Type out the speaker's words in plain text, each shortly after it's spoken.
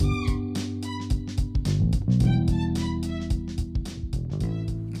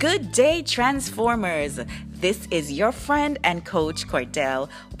Good day, Transformers. This is your friend and coach Cordell,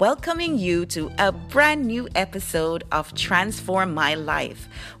 welcoming you to a brand new episode of Transform My Life,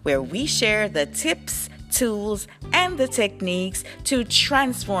 where we share the tips, tools, and the techniques to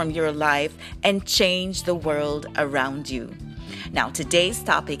transform your life and change the world around you. Now, today's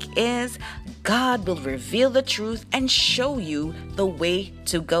topic is God will reveal the truth and show you the way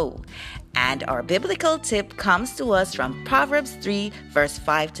to go. And our biblical tip comes to us from Proverbs 3, verse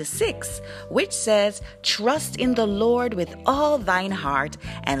 5 to 6, which says, "Trust in the Lord with all thine heart,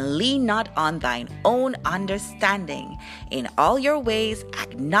 and lean not on thine own understanding. In all your ways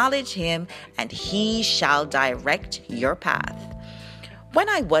acknowledge him, and he shall direct your path." When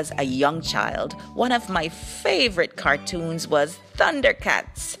I was a young child, one of my favorite cartoons was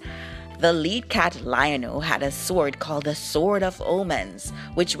Thundercats. The lead cat Lion-O had a sword called the Sword of Omens,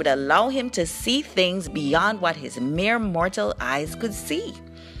 which would allow him to see things beyond what his mere mortal eyes could see.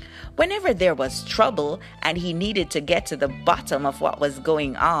 Whenever there was trouble and he needed to get to the bottom of what was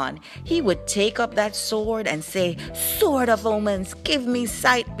going on, he would take up that sword and say, "Sword of Omens, give me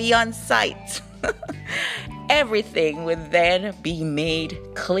sight beyond sight." Everything would then be made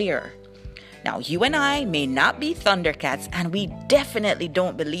clear. Now, you and I may not be Thundercats, and we definitely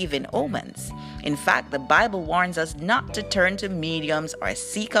don't believe in omens. In fact, the Bible warns us not to turn to mediums or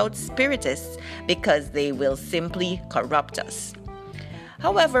seek out spiritists because they will simply corrupt us.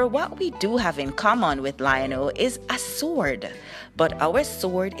 However, what we do have in common with Lion-O is a sword. But our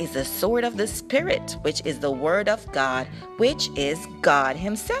sword is the sword of the Spirit, which is the Word of God, which is God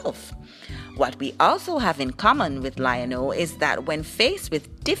Himself. What we also have in common with Lion-O is that when faced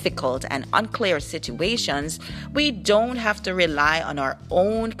with difficult and unclear situations, we don't have to rely on our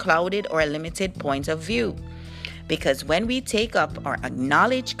own clouded or limited point of view. Because when we take up or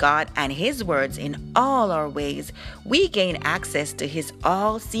acknowledge God and His words in all our ways, we gain access to His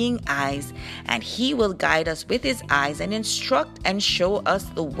all-seeing eyes, and He will guide us with His eyes and instruct and show us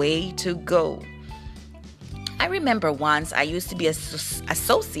the way to go. I remember once I used to be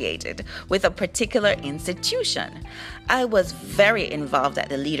associated with a particular institution. I was very involved at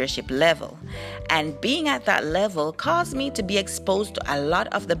the leadership level, and being at that level caused me to be exposed to a lot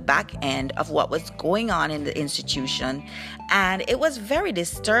of the back end of what was going on in the institution, and it was very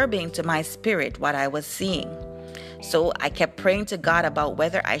disturbing to my spirit what I was seeing. So I kept praying to God about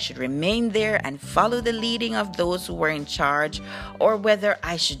whether I should remain there and follow the leading of those who were in charge, or whether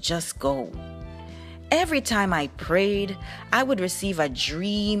I should just go. Every time I prayed, I would receive a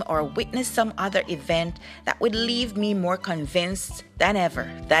dream or witness some other event that would leave me more convinced than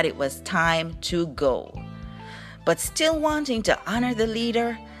ever that it was time to go. But still wanting to honor the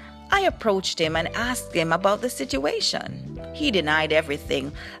leader, I approached him and asked him about the situation. He denied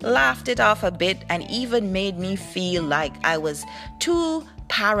everything, laughed it off a bit, and even made me feel like I was too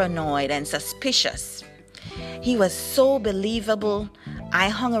paranoid and suspicious. He was so believable, I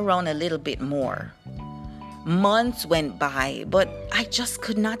hung around a little bit more. Months went by, but I just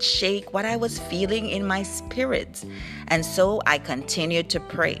could not shake what I was feeling in my spirit, and so I continued to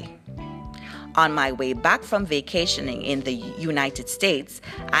pray. On my way back from vacationing in the United States,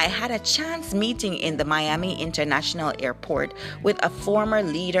 I had a chance meeting in the Miami International Airport with a former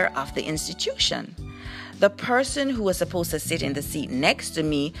leader of the institution. The person who was supposed to sit in the seat next to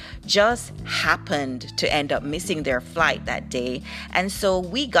me just happened to end up missing their flight that day, and so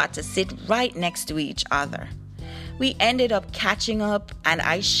we got to sit right next to each other. We ended up catching up, and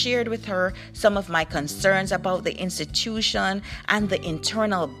I shared with her some of my concerns about the institution and the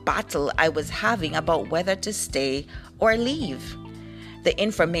internal battle I was having about whether to stay or leave. The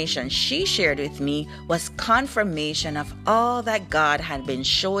information she shared with me was confirmation of all that God had been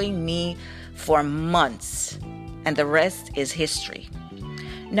showing me for months, and the rest is history.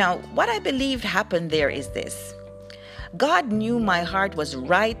 Now, what I believed happened there is this. God knew my heart was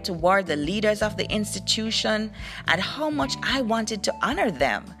right toward the leaders of the institution and how much I wanted to honor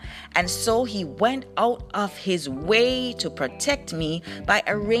them. And so He went out of His way to protect me by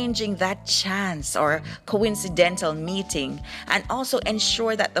arranging that chance or coincidental meeting, and also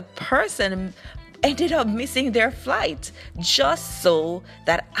ensure that the person ended up missing their flight, just so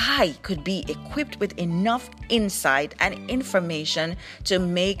that I could be equipped with enough insight and information to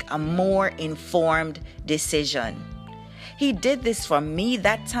make a more informed decision. He did this for me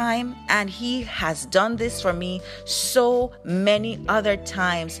that time, and He has done this for me so many other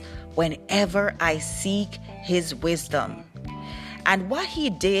times whenever I seek His wisdom. And what He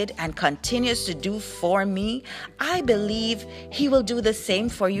did and continues to do for me, I believe He will do the same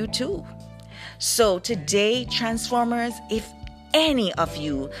for you too. So today, Transformers, if any of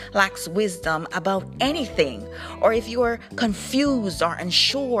you lacks wisdom about anything, or if you are confused or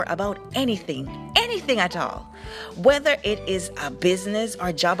unsure about anything at all, whether it is a business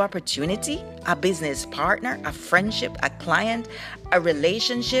or job opportunity, a business partner, a friendship, a client, a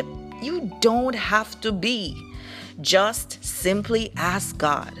relationship, you don't have to be. Just simply ask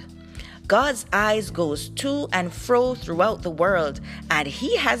God. God's eyes goes to and fro throughout the world, and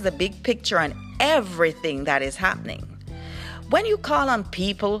He has the big picture on everything that is happening. When you call on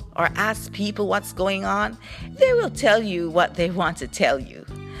people or ask people what's going on, they will tell you what they want to tell you.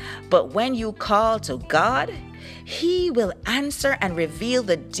 But when you call to God, He will answer and reveal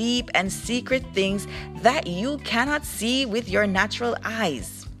the deep and secret things that you cannot see with your natural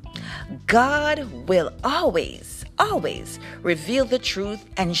eyes. God will always reveal the truth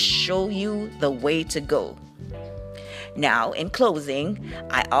and show you the way to go. Now, in closing,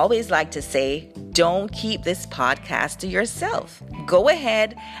 I always like to say, don't keep this podcast to yourself. Go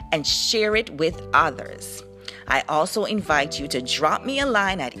ahead and share it with others. I also invite you to drop me a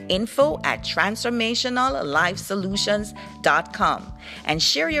line at info@transformationallifesolutions.com and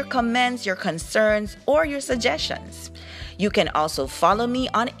share your comments, your concerns, or your suggestions. You can also follow me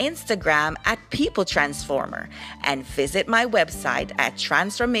on Instagram at People Transformer and visit my website at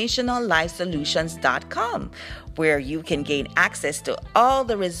transformationallifesolutions.com, where you can gain access to all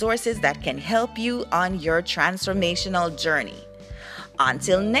the resources that can help you on your transformational journey.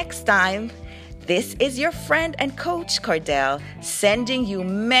 Until next time, this is your friend and coach Cordell, sending you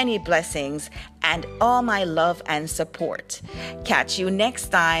many blessings and all my love and support. Catch you next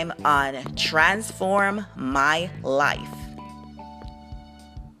time on Transform My Life.